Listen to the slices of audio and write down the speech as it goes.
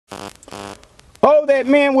Oh, that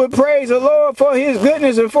men would praise the Lord for his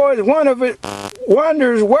goodness and for his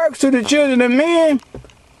wondrous works to the children of men.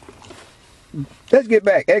 Let's get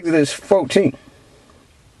back. Exodus 14.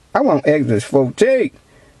 I want Exodus 14.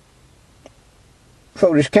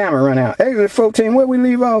 Before this camera run out. Exodus 14, where we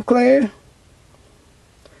leave off, class?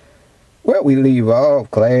 Where we leave off,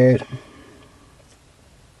 class?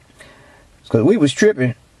 Because we was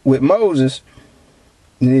tripping with Moses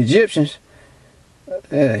and the Egyptians.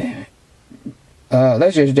 Let's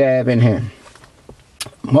just dive in here.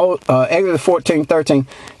 Exodus 14:13.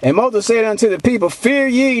 And Moses said unto the people, fear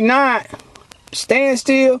ye not, stand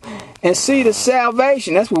still and see the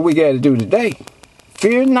salvation. That's what we got to do today.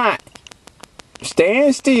 Fear not,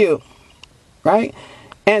 stand still, right?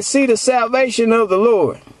 And see the salvation of the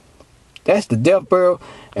Lord. That's the death, burial,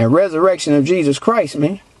 and resurrection of Jesus Christ,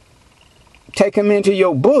 man. Take him into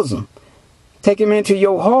your bosom. Take him into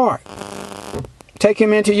your heart. Take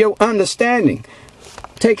him into your understanding.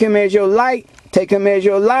 Take him as your light. Take him as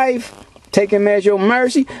your life. Take him as your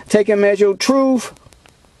mercy. Take him as your truth,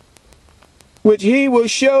 which he will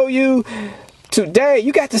show you today.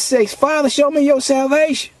 You got to say, Father, show me your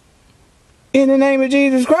salvation. In the name of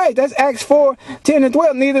Jesus Christ. That's Acts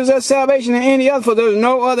 4:10-12. Neither is there salvation in any other, for there is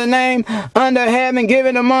no other name under heaven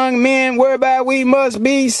given among men whereby we must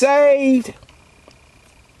be saved.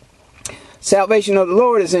 Salvation of the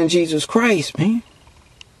Lord is in Jesus Christ, man.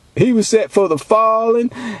 He was set for the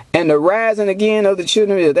falling and the rising again of the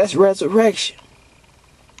children of Israel. That's resurrection.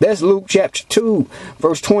 That's Luke chapter 2,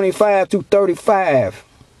 verse 25-35.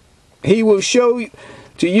 He will show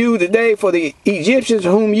to you today, for the Egyptians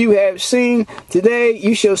whom you have seen today,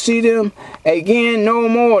 you shall see them again no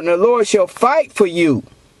more. And the Lord shall fight for you,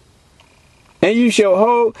 and you shall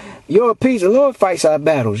hold your peace. The Lord fights our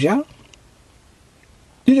battles, y'all.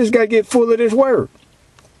 You just got to get full of this word.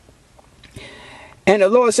 And the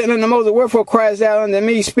Lord said unto Moses, wherefore criest thou unto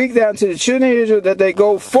me? Speak thou unto the children of Israel that they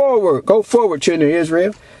go forward. Go forward, children of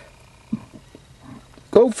Israel.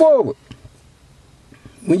 Go forward.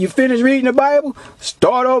 When you finish reading the Bible,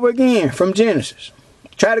 start over again from Genesis.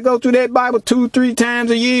 Try to go through that Bible 2-3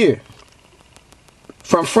 times a year.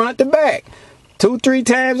 From front to back. 2-3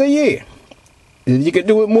 times a year. If you can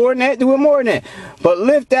do it more than that, do it more than that. But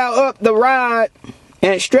lift thou up the rod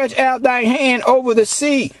and stretch out thy hand over the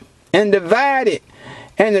sea and divide it.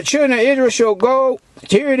 And the children of Israel shall go,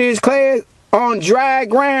 here it is, class, on dry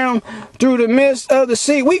ground through the midst of the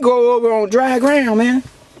sea. We go over on dry ground, man.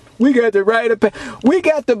 We got the right of, we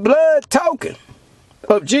got the blood token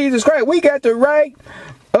of Jesus Christ. We got the right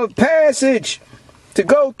of passage to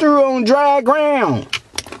go through on dry ground.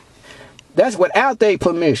 That's without their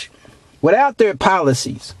permission, without their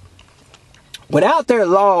policies, without their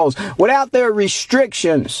laws, without their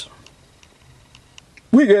restrictions.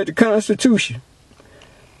 We got the Constitution.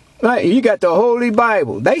 Right? You got the Holy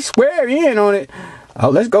Bible. They swear in on it.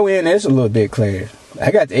 Oh, let's go in this a little bit, Claire.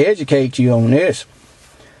 I got to educate you on this.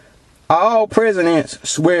 All presidents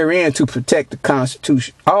swear in to protect the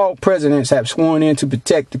Constitution. All presidents have sworn in to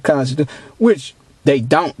protect the Constitution, which they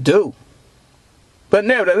don't do. But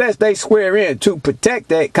nevertheless, they swear in to protect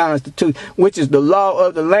that Constitution, which is the law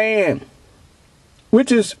of the land,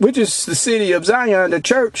 which is the city of Zion, the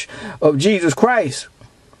church of Jesus Christ.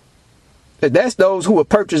 That's those who were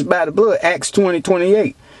purchased by the blood. Acts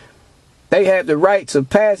 20:28. They have the rights of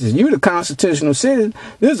passage. You the constitutional citizen.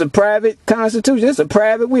 This is a private constitution. This is a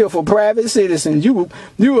private will for private citizens. You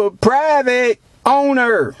a private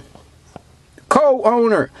owner,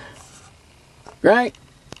 co-owner, right?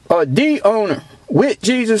 Or the owner with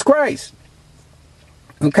Jesus Christ.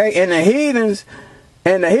 Okay, and the heathens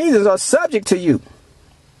are subject to you.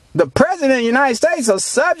 The president of the United States are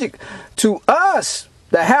subject to us.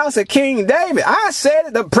 The house of King David. I said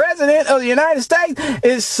it, the president of the United States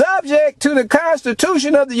is subject to the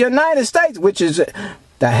Constitution of the United States, which is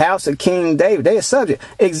the house of King David. They are subject.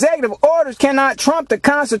 Executive orders cannot trump the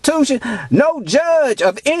Constitution. No judge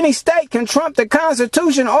of any state can trump the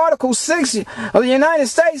Constitution. Article 60 of the United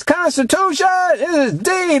States Constitution. It is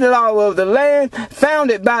the law of the land,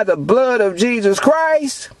 founded by the blood of Jesus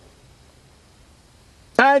Christ.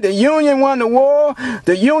 Right, the Union won the war.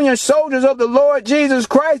 The Union soldiers of the Lord Jesus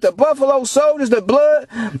Christ, the Buffalo Soldiers, the blood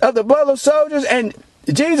of the Buffalo Soldiers, and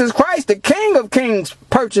Jesus Christ, the King of Kings,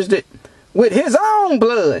 purchased it with his own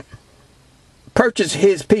blood. Purchased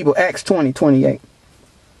his people. Acts 20:28.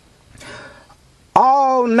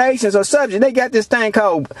 All nations are subject. They got this thing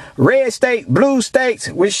called red state, blue states,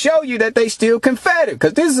 which show you that they still Confederate.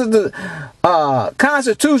 Because this is the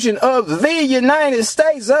Constitution of the United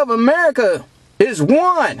States of America. Is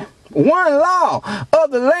one law of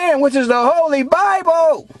the land, which is the Holy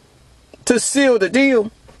Bible, to seal the deal.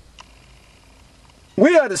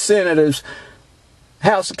 We are the senators.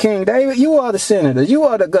 House of King David, you are the senators. You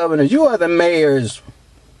are the governors. You are the mayors.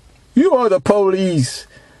 You are the police.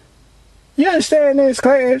 You understand this,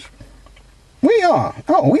 class? We are.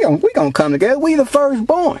 Oh, we gonna come together. We the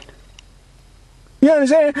firstborn. You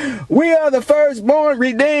understand? We are the firstborn,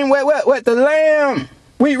 redeemed. What? The Lamb.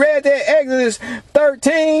 We read that Exodus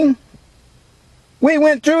 13. We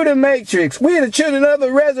went through the matrix. We are the children of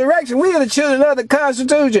the resurrection. We are the children of the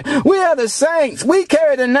Constitution. We are the saints. We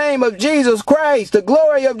carry the name of Jesus Christ, the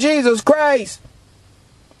glory of Jesus Christ,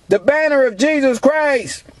 the banner of Jesus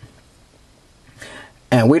Christ.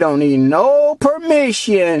 And we don't need no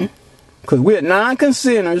permission, because we're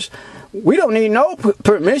non-consenters. We don't need no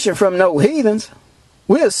permission from no heathens.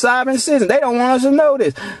 We're sovereign citizens. They don't want us to know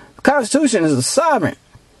this. The Constitution is a sovereign.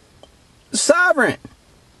 Sovereign.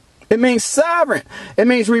 It means sovereign. It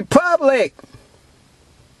means republic.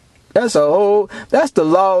 That's the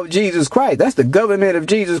law of Jesus Christ. That's the government of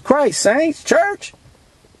Jesus Christ, saints, church.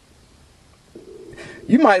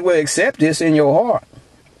 You might well accept this in your heart.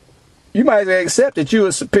 You might as well accept that you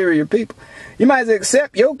are superior people. You might as well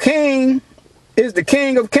accept your king is the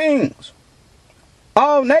King of Kings.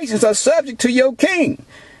 All nations are subject to your king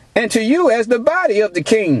and to you as the body of the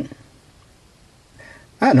king.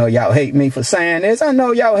 I know y'all hate me for saying this. I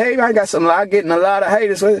know y'all hate me. I'm getting a lot of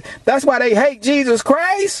haters. That's why they hate Jesus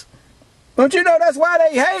Christ. Don't you know that's why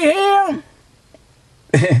they hate him?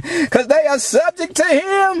 Because they are subject to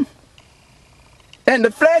him. And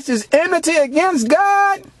the flesh is enmity against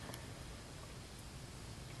God.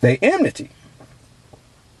 They enmity.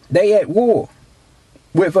 They at war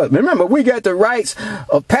with us. Remember, we got the rights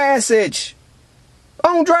of passage.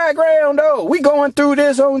 On dry ground, though. We going through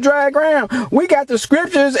this on dry ground. We got the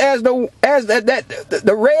scriptures as the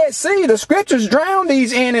Red Sea. The scriptures drown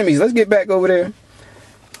these enemies. Let's get back over there.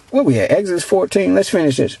 Where we at? Exodus 14. Let's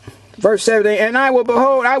finish this. Verse 17. And I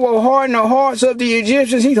will harden the hearts of the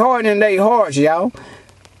Egyptians. He's hardening their hearts, y'all.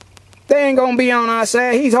 They ain't gonna be on our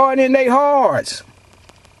side. He's hardening their hearts.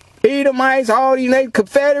 Edomites, all these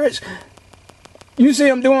Confederates. You see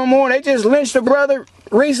them doing more. They just lynched a brother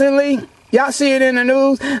recently. Y'all see it in the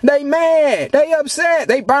news. They mad. They upset.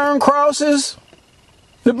 They burn crosses.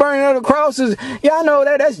 The burning of the crosses. Y'all know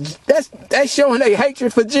that's showing their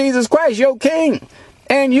hatred for Jesus Christ, your king,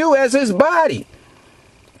 and you as his body.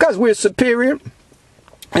 Because we're superior.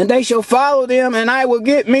 And they shall follow them, and I will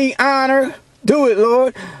get me honor. Do it,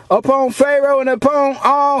 Lord, upon Pharaoh and upon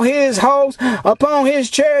all his hosts, upon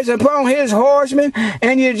his chariots, upon his horsemen.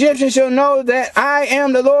 And the Egyptians shall know that I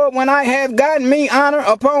am the Lord when I have gotten me honor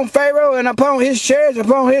upon Pharaoh and upon his chariots,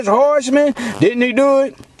 upon his horsemen. Didn't he do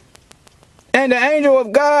it? And the angel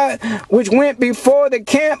of God, which went before the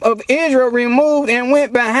camp of Israel, removed and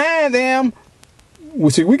went behind them.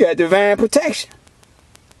 Well, see, we got divine protection.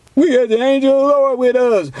 We got the angel of the Lord with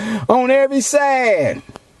us on every side.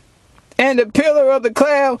 And the pillar of the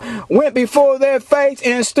cloud went before their face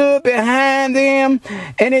and stood behind them.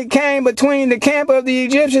 And it came between the camp of the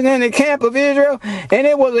Egyptians and the camp of Israel. And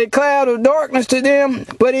it was a cloud of darkness to them,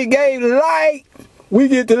 but it gave light. We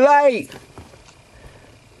get the light.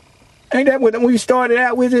 Ain't that what we started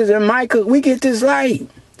out with is in Micah? We get this light.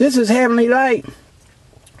 This is heavenly light.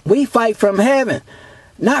 We fight from heaven,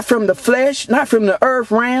 not from the flesh, not from the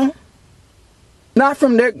earth realm, not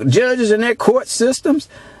from their judges and their court systems.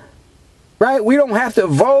 Right? We don't have to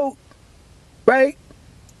vote, right?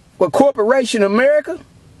 For Corporation America.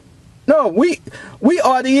 No, we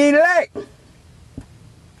are the elect.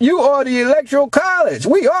 You are the electoral college.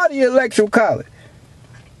 We are the electoral college.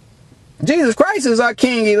 Jesus Christ is our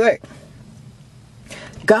king elect.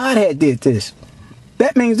 God had did this.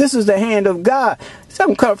 That means this is the hand of God.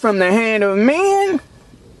 Something come from the hand of man.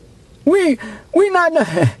 We not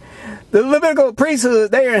the Levitical priesthood,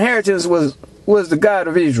 their inheritance was the God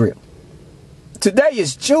of Israel. Today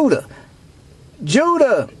is Judah.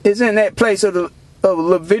 Judah is in that place of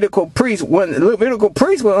Levitical priest. When the Levitical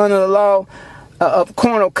priests were under the law of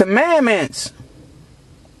carnal commandments,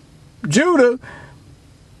 Judah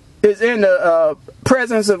is in the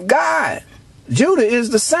presence of God. Judah is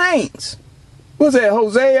the saints. What's that?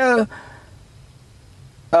 Hosea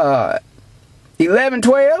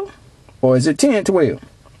 11:12, or is it 10:12?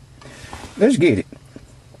 Let's get it.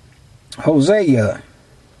 Hosea.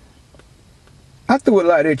 I threw a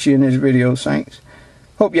lot at you in this video, saints.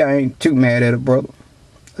 Hope y'all ain't too mad at it, brother.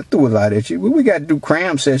 I threw a lot at you. We got to do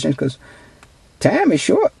cram sessions because time is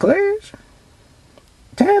short, players.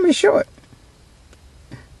 Time is short.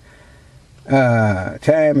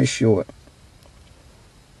 Time is short.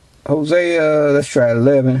 Hosea, let's try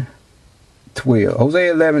 11:12.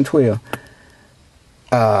 Hosea 11:12.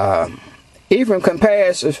 Ephraim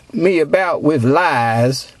compasseth me about with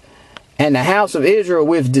lies, and the house of Israel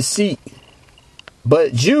with deceit.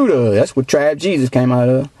 But Judah, that's what tribe Jesus came out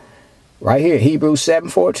of. Right here, Hebrews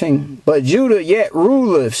 7:14. But Judah yet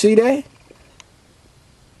ruleth. See that?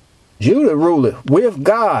 Judah ruleth with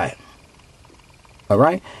God.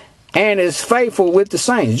 Alright? And is faithful with the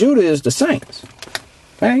saints. Judah is the saints.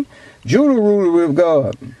 Okay? Judah ruleth with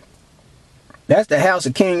God. That's the house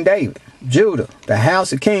of King David. Judah. The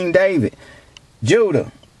house of King David.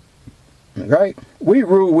 Judah. Right? We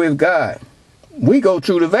rule with God. We go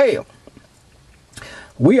through the veil.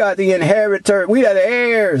 We are the inheritor. We are the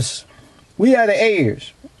heirs. We are the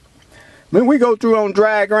heirs. When we go through on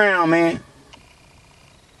dry ground, man,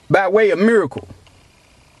 by way of miracle.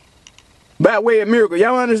 By way of miracle.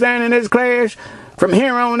 Y'all understand in this class? From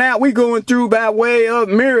here on out, we going through by way of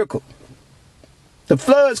miracle. The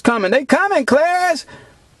flood's coming. They coming, class.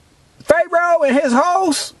 Pharaoh and his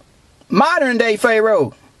host. Modern day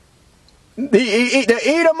Pharaoh. The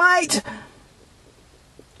Edomites.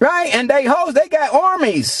 Right? And they host, they got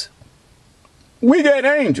armies. We got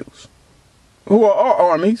angels. Who are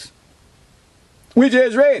our armies. We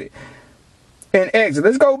just read it. In Exodus.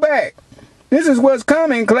 Let's go back. This is what's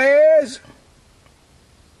coming, class.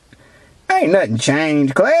 Ain't nothing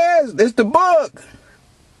changed, class. It's the book.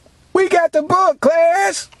 We got the book,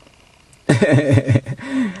 class.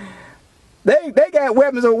 They got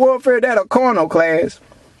weapons of warfare that are carnal, class.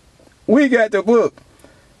 We got the book.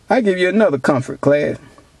 I give you another comfort, class.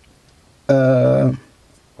 What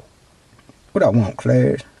I want,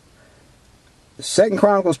 class? 2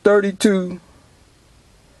 Chronicles 32.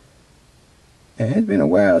 And it's been a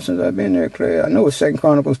while since I've been there, class. I know it's 2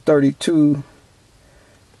 Chronicles 32.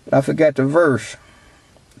 But I forgot the verse.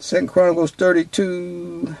 2 Chronicles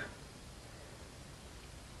 32.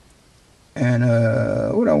 And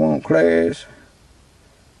what I want, class?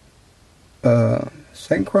 2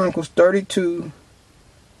 Chronicles 32.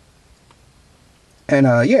 And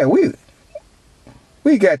yeah, we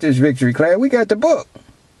got this victory, class. We got the book.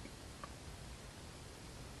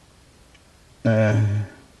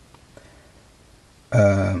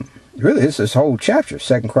 Really, it's this whole chapter,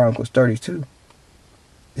 2 Chronicles 32.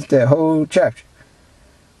 It's that whole chapter.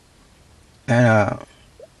 And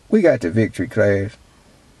we got the victory, class.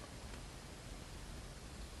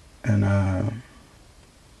 And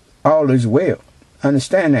all is well.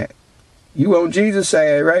 Understand that. You on Jesus'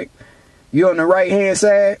 side, right? You on the right hand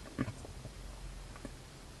side.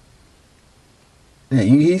 And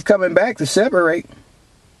he's coming back to separate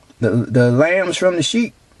the lambs from the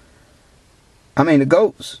sheep. I mean the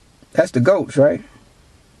goats. That's the goats, right?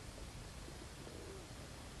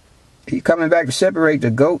 He's coming back to separate the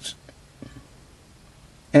goats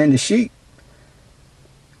and the sheep.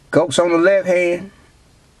 Goats on the left hand.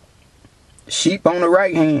 Sheep on the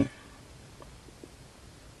right hand.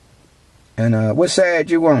 And what side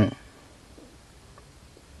you on?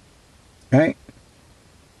 Right?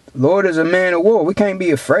 The Lord is a man of war. We can't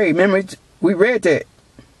be afraid. Remember, we read that.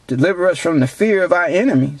 Deliver us from the fear of our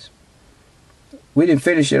enemies. We didn't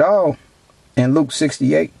finish it all in Luke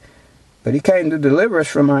 68. But he came to deliver us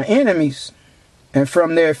from our enemies and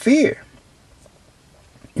from their fear.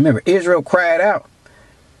 Remember, Israel cried out.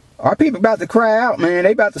 Our people about to cry out, man.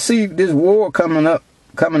 They about to see this war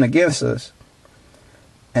coming against us.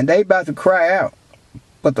 And they about to cry out.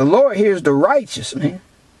 But the Lord hears the righteous, man.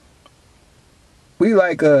 We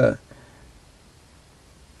like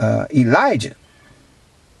Elijah.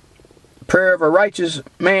 Prayer of a righteous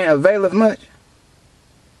man availeth much.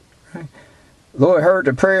 Right? Lord heard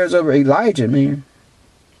the prayers of Elijah, man.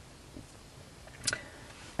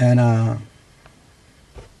 And I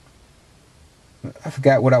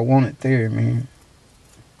forgot what I wanted there, man.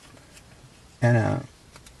 And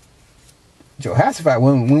Jehoshaphat,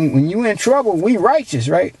 when you in trouble, we righteous,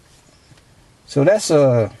 right? So that's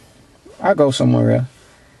I'll go somewhere else.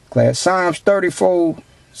 Class Psalms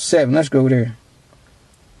 34:7. Let's go there.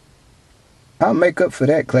 I'll make up for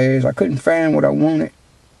that, class. I couldn't find what I wanted,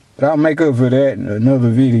 but I'll make up for that in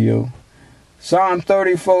another video. Psalm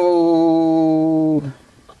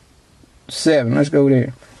 34:7. Let's go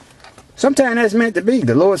there. Sometimes that's meant to be.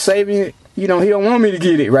 The Lord saving you. You know, he don't want me to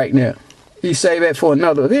get it right now. He saved that for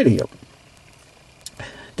another video.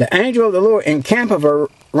 The angel of the Lord encampeth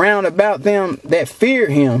round about them that fear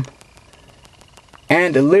him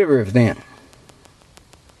and delivereth them.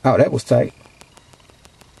 Oh, that was tight.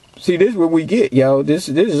 See, this is what we get, y'all. This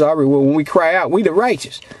is our reward. When we cry out, we the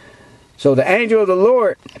righteous. So the angel of the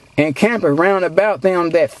Lord encampeth round about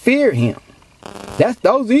them that fear him. These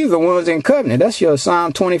are the ones in covenant. That's your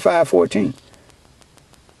Psalm 25:14.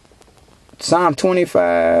 Psalm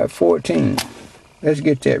 25:14. Let's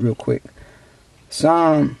get that real quick.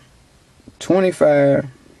 Psalm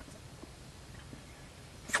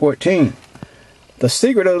 25:14. The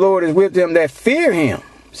secret of the Lord is with them that fear him.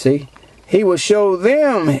 See, he will show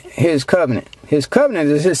them his covenant. His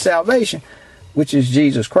covenant is his salvation, which is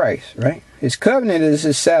Jesus Christ, right? His covenant is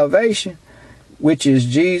his salvation, which is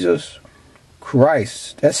Jesus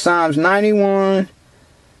Christ. That's Psalms 91.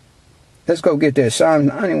 Let's go get that.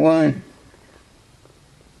 Psalms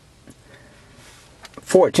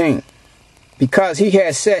 91:14. Because he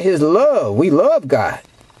has set his love. We love God.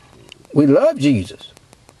 We love Jesus.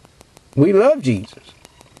 We love Jesus.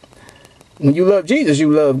 When you love Jesus,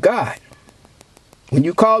 you love God. When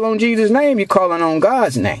you call on Jesus' name, you're calling on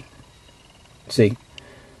God's name. See?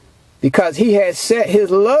 Because he has set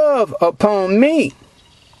his love upon me.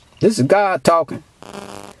 This is God talking.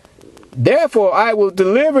 Therefore, I will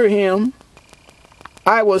deliver him.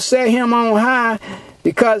 I will set him on high,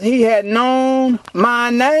 because he had known my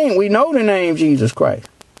name. We know the name Jesus Christ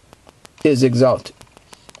is exalted.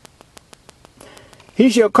 He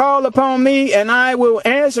shall call upon me, and I will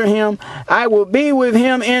answer him. I will be with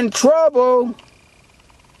him in trouble.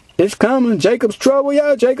 It's coming. Jacob's trouble,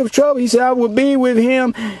 y'all. Jacob's trouble. He said, I will be with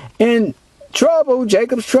him in trouble.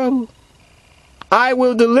 Jacob's trouble. I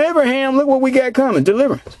will deliver him. Look what we got coming.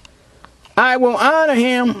 Deliverance. I will honor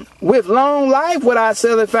him with long life. Would I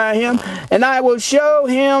satisfy him? And I will show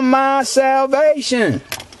him my salvation.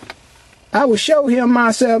 I will show him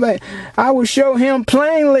my salvation. I will show him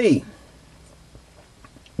plainly.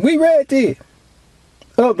 We read this.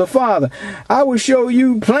 Of the Father. I will show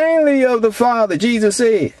you plainly of the Father, Jesus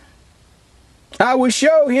said. I will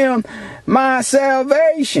show him my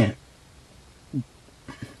salvation.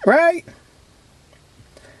 Right?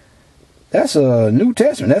 That's a New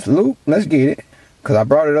Testament. That's Luke. Let's get it. Because I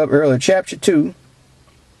brought it up earlier. Chapter 2.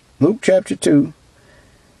 Luke chapter 2.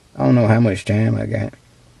 I don't know how much time I got.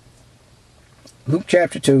 Luke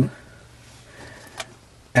chapter 2.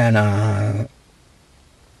 And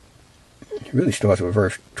it really starts with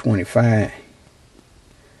verse 25.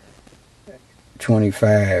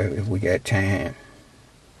 25 if we got time.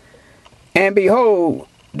 And behold,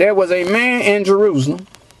 there was a man in Jerusalem.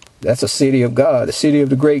 That's a city of God, the city of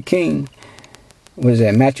the great king. What is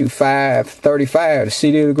that? Matthew 5:35, the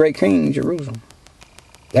city of the great king, Jerusalem.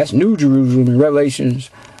 That's New Jerusalem in Revelations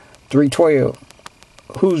 3:12.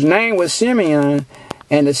 Whose name was Simeon,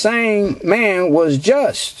 and the same man was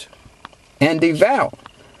just and devout.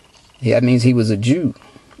 Yeah, that means he was a Jew,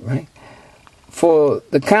 right? For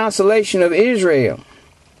the consolation of Israel,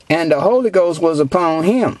 and the Holy Ghost was upon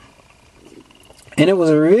him. And it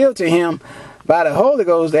was revealed to him by the Holy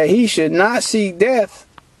Ghost that he should not see death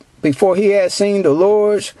before he had seen the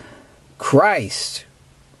Lord's Christ.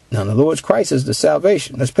 Now, the Lord's Christ is the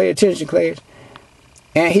salvation. Let's pay attention, class.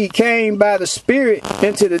 And he came by the Spirit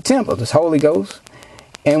into the temple, this Holy Ghost.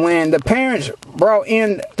 And when the parents brought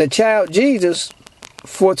in the child Jesus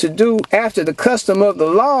for to do after the custom of the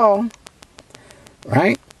law,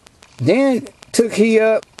 right? Then took he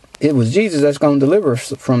up, it was Jesus that's going to deliver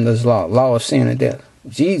us from this law of sin and death.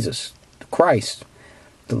 Jesus, Christ,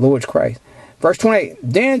 the Lord's Christ. Verse 28,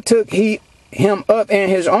 then took he him up in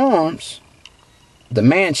his arms, the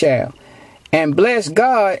man-child, and blessed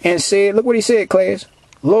God and said, look what he said, class.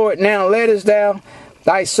 Lord, now lettest thou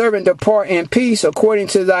thy servant depart in peace according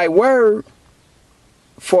to thy word,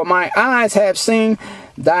 for my eyes have seen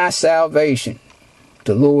thy salvation,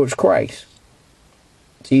 the Lord's Christ,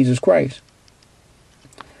 Jesus Christ,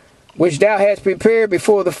 which thou hast prepared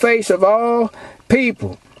before the face of all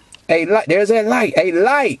people. A light, there's that light, a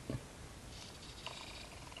light.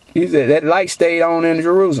 He said that light stayed on in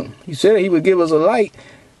Jerusalem. He said he would give us a light.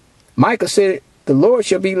 Micah said, the Lord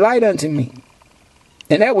shall be light unto me.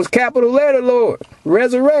 And that was capital letter, Lord.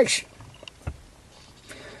 Resurrection.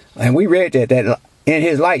 And we read that in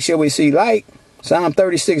his light shall we see light. Psalm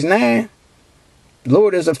 36:9. The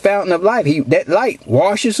Lord is a fountain of life. That light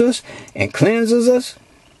washes us and cleanses us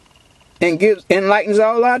and enlightens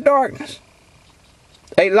all our darkness.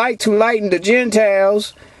 A light to lighten the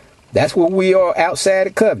Gentiles. That's what we are outside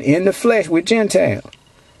the covenant, in the flesh with Gentiles.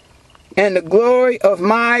 And the glory of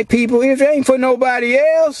my people, if it ain't for nobody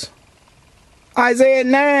else. Isaiah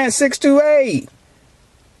 9:6-8.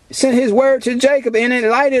 Sent his word to Jacob and it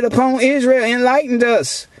lighted upon Israel, enlightened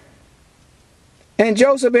us. And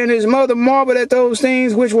Joseph and his mother marveled at those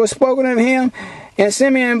things which were spoken of him. And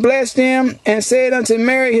Simeon blessed him and said unto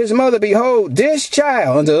Mary his mother, behold, this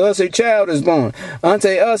child, unto us a child is born, unto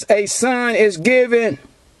us a son is given.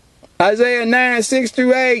 Isaiah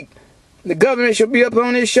 9:6-8. The government shall be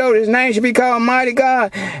upon his shoulder. His name shall be called Mighty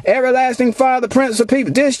God, Everlasting Father, Prince of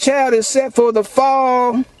Peace. This child is set for the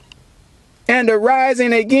fall and the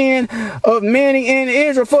rising again of many in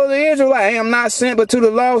Israel. For the Israelite, I am not sent but to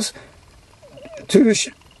the lost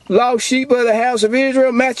sheep of the house of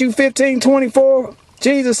Israel. Matthew 15:24.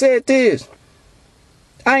 Jesus said this.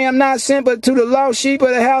 I am not sent but to the lost sheep of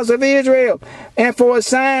the house of Israel. And for a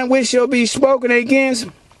sign which shall be spoken against.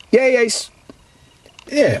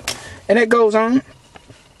 Yeah. And it goes on.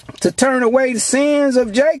 To turn away the sins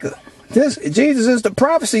of Jacob. Jesus is the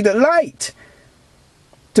prophecy, the light.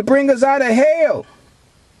 To bring us out of hell.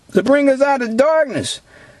 To bring us out of darkness.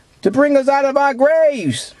 To bring us out of our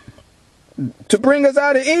graves. To bring us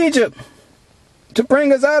out of Egypt. To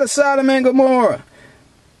bring us out of Sodom and Gomorrah.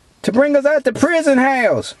 To bring us out the prison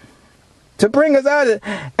house. To bring us out of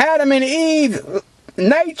Adam and Eve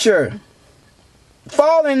nature.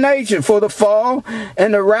 Fallen nature, for the fall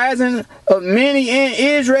and the rising of many in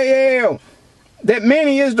Israel. That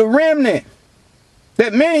many is the remnant.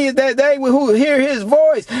 That many is that they who hear his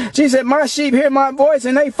voice. She said, my sheep hear my voice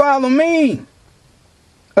and they follow me.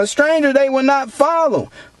 A stranger they will not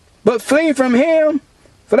follow, but flee from him,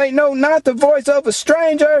 for they know not the voice of a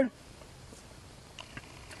stranger.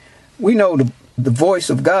 We know the voice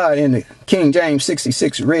of God in the King James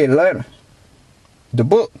 66 red letter. The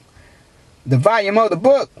book. The volume of the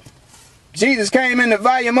book. Jesus came in the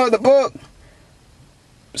volume of the book.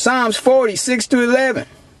 Psalms 40, 6-11.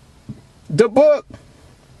 The book.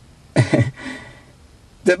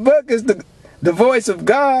 The book is the voice of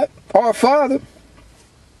God, our Father.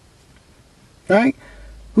 Right?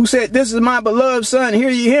 Who said, this is my beloved son, hear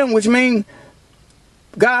ye him, which means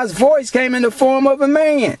God's voice came in the form of a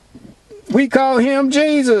man. We call him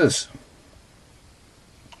Jesus.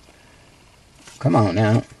 Come on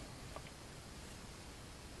now.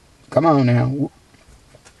 Come on now.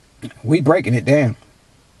 We breaking it down.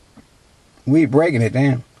 We breaking it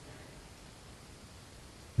down.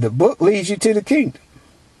 The book leads you to the kingdom.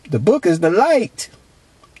 The book is the light.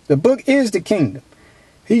 The book is the kingdom.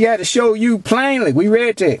 He got to show you plainly. We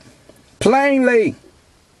read that. Plainly.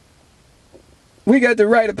 We got to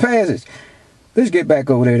write a passage. Let's get back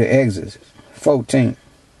over there to Exodus 14.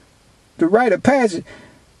 To write a passage,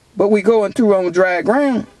 but we going through on dry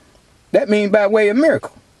ground. That means by way of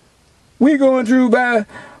miracle. We going through by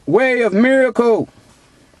way of miracle.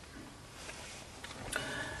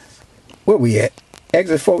 Where we at?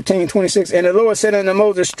 Exodus 14:26. And the Lord said unto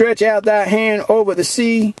Moses, stretch out thy hand over the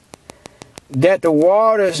sea, that the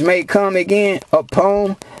waters may come again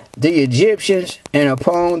upon the Egyptians, and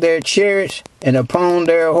upon their chariots, and upon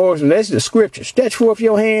their horses. That's the scriptures. Stretch forth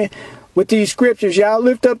your hand with these scriptures. Y'all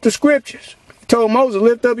lift up the scriptures. He told Moses,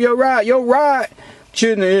 lift up your rod. Your rod,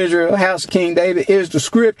 children of Israel, house of King David, is the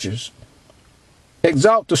scriptures.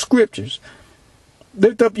 Exalt the scriptures.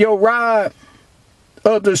 Lift up your rod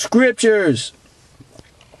of the scriptures.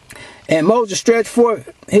 And Moses stretched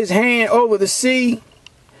forth his hand over the sea,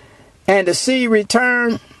 and the sea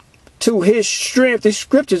returned to his strength. The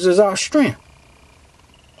scriptures is our strength.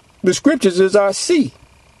 The scriptures is our sea.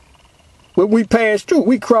 When we pass through,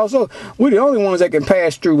 we cross over. We're the only ones that can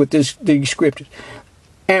pass through with these scriptures.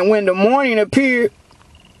 And when the morning appeared,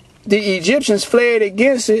 the Egyptians fled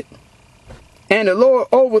against it, and the Lord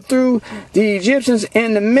overthrew the Egyptians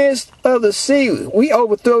in the midst of the sea. We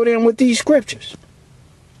overthrow them with these scriptures.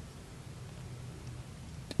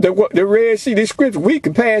 The Red Sea, the scripture, we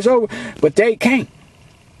can pass over, but they can't.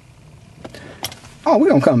 Oh, we're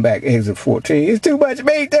going to come back, Exodus 14. It's too much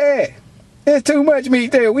meat there. There's too much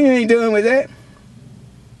meat there. We ain't done with that.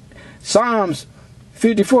 Psalms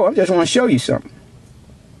 54. I just want to show you something.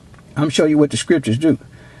 I'm show you what the scriptures do.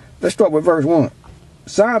 Let's start with verse 1.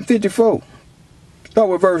 Psalm 54. Start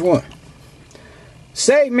with verse 1.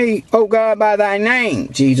 Save me, O God, by thy name,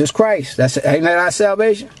 Jesus Christ. Ain't that our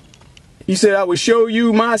salvation? He said, I will show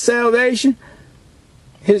you my salvation.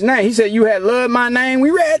 His name. He said, you had loved my name.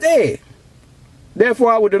 We read that.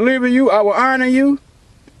 Therefore, I will deliver you. I will honor you.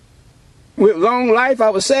 With long life, I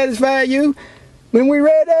will satisfy you. When we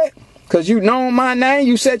read that, because you know my name,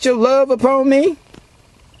 you set your love upon me.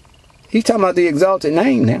 He's talking about the exalted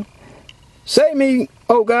name now. Save me,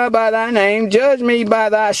 O God, by thy name. Judge me by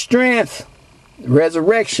thy strength.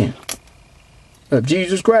 Resurrection of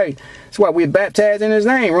Jesus Christ. That's why we're baptized in his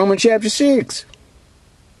name. Romans chapter 6.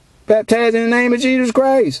 Baptized in the name of Jesus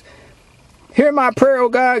Christ. Hear my prayer, O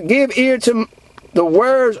God. Give ear to the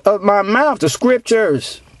words of my mouth. The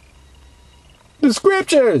scriptures. The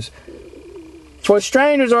scriptures. For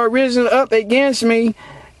strangers are risen up against me,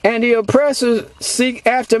 and the oppressors seek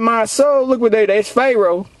after my soul. Look what that's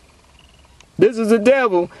Pharaoh. This is the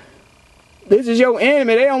devil. This is your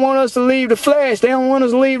enemy. They don't want us to leave the flesh. They don't want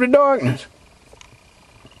us to leave the darkness.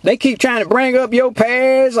 They keep trying to bring up your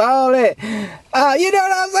past, all that. You know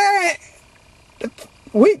what I'm saying?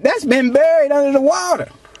 That's been buried under the water.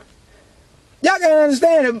 Y'all gotta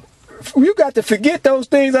understand, you got to forget those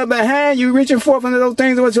things are behind you, reaching forth under those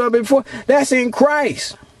things which are before. That's in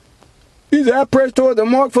Christ. He said, I press toward the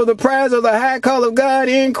mark for the prize of the high call of God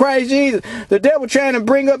in Christ Jesus. The devil trying to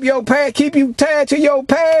bring up your past, keep you tied to your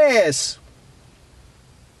past.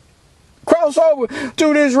 Cross over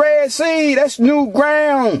through this Red Sea. That's new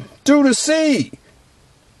ground through the sea.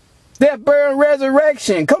 Death, burial, and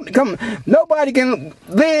resurrection. Come. Nobody can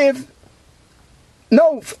live.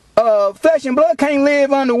 No flesh and blood can't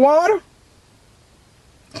live underwater.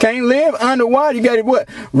 Can't live underwater. You got to what?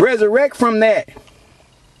 Resurrect from that.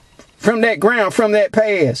 From that ground, from that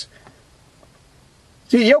past.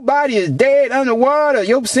 See, your body is dead underwater.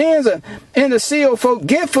 Your sins are in the sea of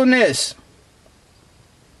forgetfulness.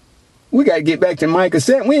 We got to get back to Micah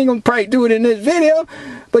 7. We ain't going to probably do it in this video.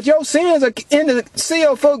 But your sins are in the sea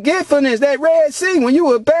of forgetfulness, that Red Sea. When you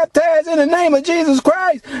were baptized in the name of Jesus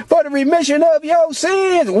Christ for the remission of your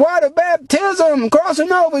sins. Water baptism,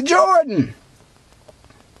 crossing over Jordan.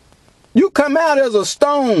 You come out as a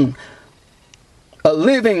stone. A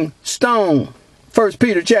living stone. 1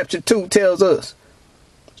 Peter chapter 2 tells us.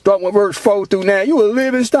 Starting with verse 4 through 9. You a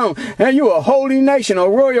living stone. And you a holy nation, a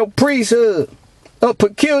royal priesthood. A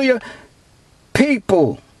peculiar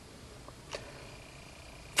people.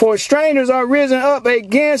 For strangers are risen up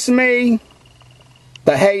against me,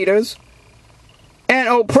 the haters, and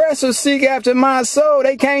oppressors seek after my soul.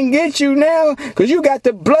 They can't get you now because you got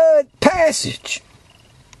the blood passage.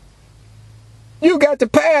 You got the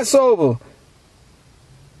Passover.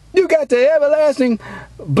 You got the everlasting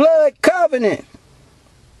blood covenant.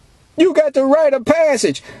 You got the rite of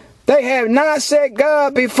passage. They have not set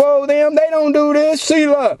God before them. They don't do this.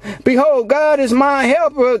 Selah. Behold, God is my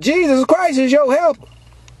helper. Jesus Christ is your helper.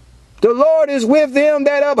 The Lord is with them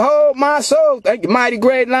that uphold my soul. Thank you, mighty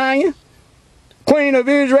great lion. Queen of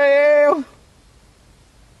Israel.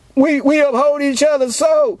 We uphold each other's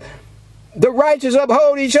soul. The righteous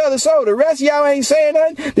uphold each other's soul. The rest of y'all ain't saying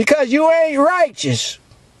nothing because you ain't righteous.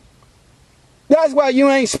 That's why you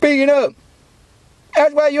ain't speaking up.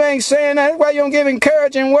 That's why you ain't saying that. That's why you don't give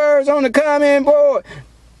encouraging words on the comment board.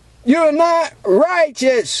 You're not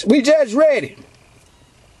righteous. We just read it.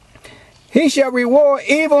 He shall reward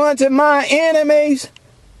evil unto my enemies.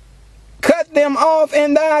 Cut them off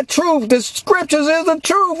in thy truth. The scriptures is the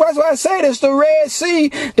truth. That's why I say this. The Red Sea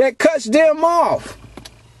that cuts them off.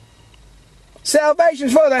 Salvation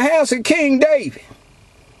for the house of King David.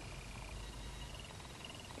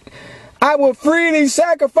 I will freely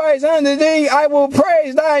sacrifice unto thee. I will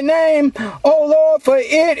praise thy name, O Lord, for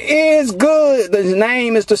it is good. His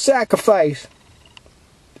name is the sacrifice.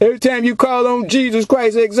 Every time you call on Jesus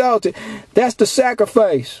Christ exalted, that's the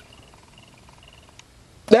sacrifice.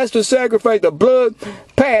 That's the sacrifice, the blood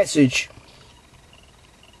passage.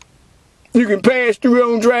 You can pass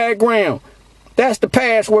through on dry ground. That's the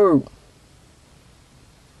password.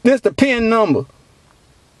 This the PIN number.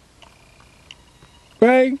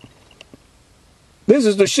 Right? This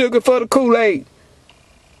is the sugar for the Kool-Aid.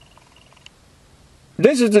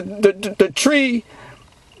 This is the tree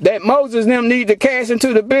that Moses and them need to cast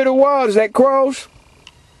into the bitter waters that crossed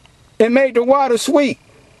and made the water sweet.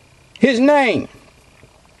 His name.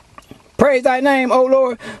 Praise thy name, O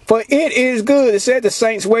Lord, for it is good. It said the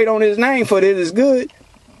saints wait on his name, for it is good.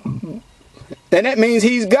 And that means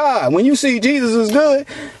he's God. When you see Jesus is good,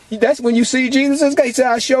 that's when you see Jesus is good. He said,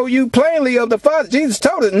 I show you plainly of the Father. Jesus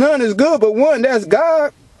told us none is good but one, that's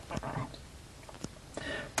God.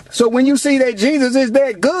 So when you see that Jesus is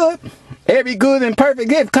that good, every good and perfect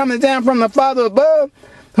gift coming down from the Father above,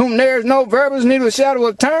 whom there is no variance, neither shadow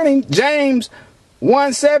of turning, James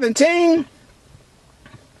 1:17,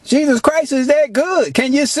 Jesus Christ is that good.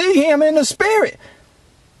 Can you see him in the spirit?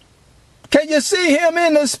 Can you see him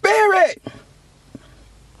in the spirit?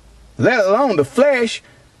 Let alone the flesh.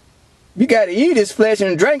 You got to eat his flesh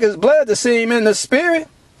and drink his blood to see him in the spirit.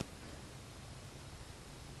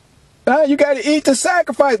 You got to eat the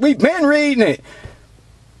sacrifice. We've been reading it.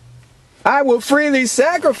 I will freely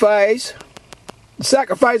sacrifice. The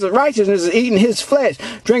sacrifice of righteousness is eating his flesh.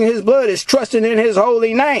 Drinking his blood is trusting in his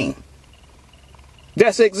holy name.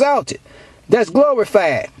 That's exalted. That's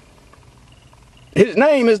glorified. His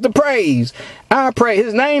name is the praise. I pray.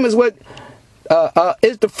 His name is what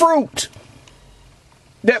is the fruit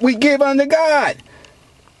that we give unto God.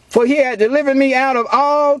 For he had delivered me out of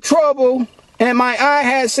all trouble, and my eye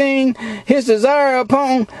has seen his desire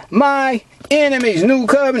upon my enemies. New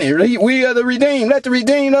covenant. We are the redeemed. Let the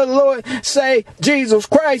redeemed of the Lord say, Jesus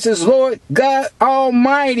Christ is Lord God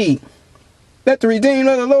Almighty. Let the redeemed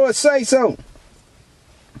of the Lord say so.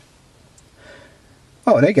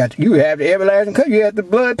 Oh, you have the everlasting covenant. You have the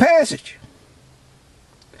blood passage.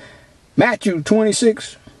 Matthew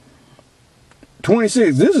 26. This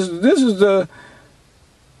is the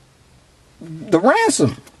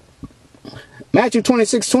ransom. Matthew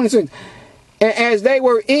 26:26. And as they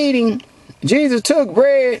were eating, Jesus took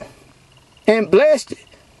bread and blessed it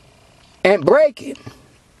and brake it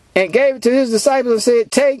and gave it to his disciples and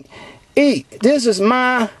said, "Take, eat. This is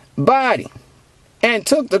my body." And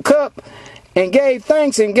took the cup and gave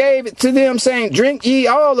thanks and gave it to them, saying, "Drink ye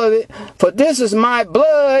all of it, for this is my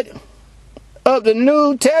blood of the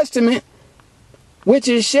New Testament, which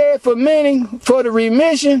is shed for many for the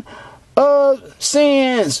remission of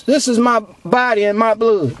sins." This is my body and my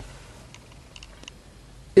blood.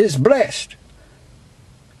 It's blessed.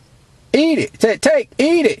 Eat it. Take,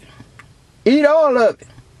 eat it. Eat all of it.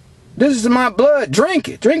 This is my blood. Drink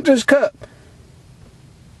it. Drink this cup.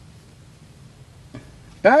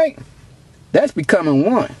 Right? That's becoming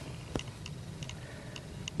one.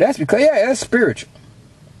 That's spiritual.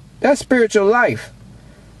 That's spiritual life.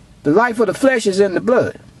 The life of the flesh is in the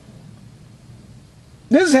blood.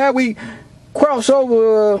 This is how we cross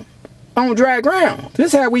over on dry ground.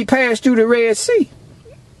 This is how we pass through the Red Sea.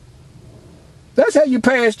 That's how you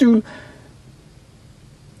pass through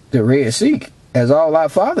the Red Sea, as all our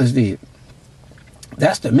fathers did.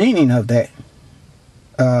 That's the meaning of that.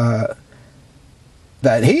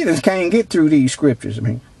 That heathens can't get through these scriptures. I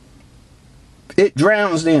mean, it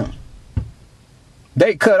drowns them.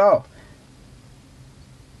 They cut off.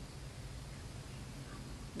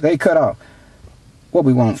 They cut off. What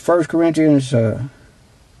we want? 1 Corinthians. 1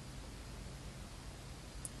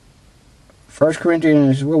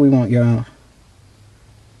 Corinthians. What we want, y'all?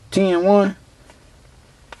 10:1.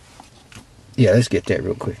 Yeah, let's get that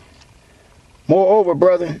real quick. Moreover,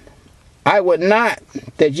 brethren, I would not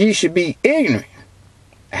that ye should be ignorant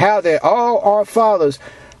how that all our fathers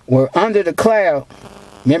were under the cloud.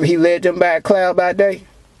 Remember, he led them by a cloud by day,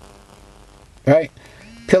 right?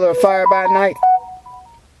 Pillar of fire by night,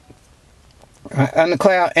 right? On the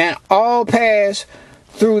cloud, and all passed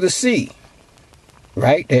through the sea,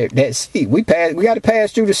 right? That sea, we got to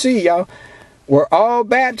pass through the sea, y'all. We're all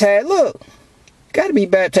baptized. Look, got to be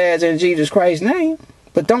baptized in Jesus Christ's name,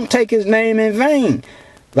 but don't take his name in vain,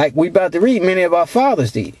 like we about to read. Many of our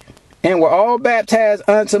fathers did. And were all baptized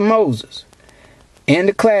unto Moses in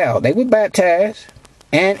the cloud. They were baptized,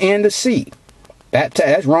 and in the sea. Baptized.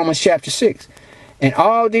 That's Romans chapter 6. And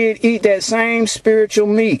all did eat that same spiritual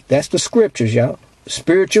meat. That's the scriptures, y'all.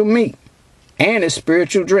 Spiritual meat. And a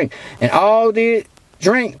spiritual drink. And all did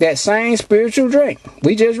drink that same spiritual drink.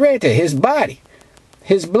 We just read that. His body.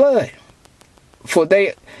 His blood. For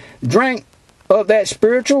they drank of that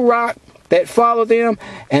spiritual rock that followed them,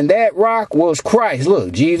 and that rock was Christ.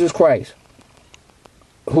 Look, Jesus Christ,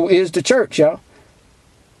 who is the church, y'all.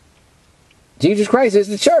 Jesus Christ is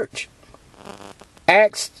the church.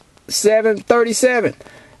 Acts 7:37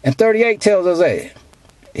 and 38 tells us that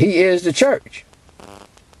he is the church.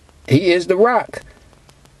 He is the rock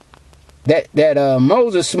that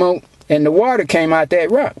Moses smoked, and the water came out that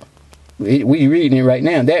rock. We reading it right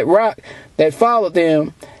now. That rock that followed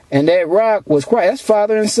them, and that rock was Christ. That's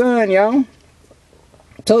Father and Son, y'all.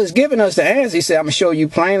 So it's giving us the answer. He said, I'm going to show you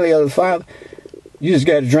plainly of the Father. You just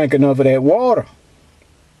got to drink enough of that water.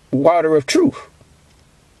 Water of truth.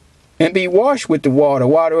 And be washed with the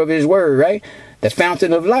water of his word, right? The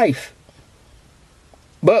fountain of life.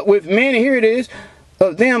 But with many, here it is,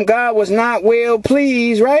 of them God was not well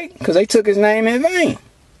pleased, right? Because they took his name in vain.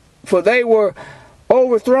 For they were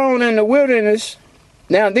overthrown in the wilderness.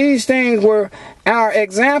 Now these things were our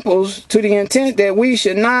examples, to the intent that we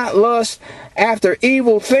should not lust after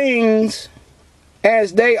evil things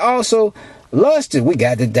as they also lusted. We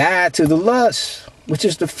got to die to the lust, which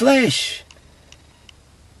is the flesh.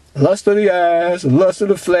 Lust of the eyes, the lust of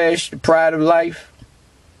the flesh, the pride of life.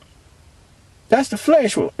 That's the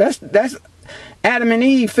flesh. That's Adam and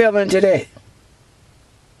Eve fell into that.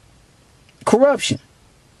 Corruption.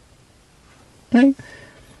 Right?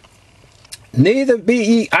 Neither be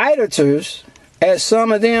ye idolaters, as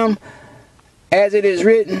some of them, as it is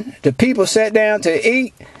written, the people sat down to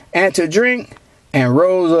eat and to drink and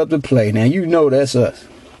rose up to play. Now you know that's us.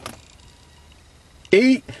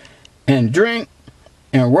 Eat and drink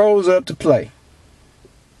and rose up to play.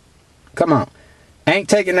 Come on. Ain't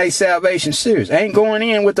taking their salvation serious. Ain't going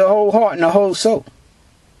in with the whole heart and the whole soul.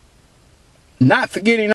 Not forgetting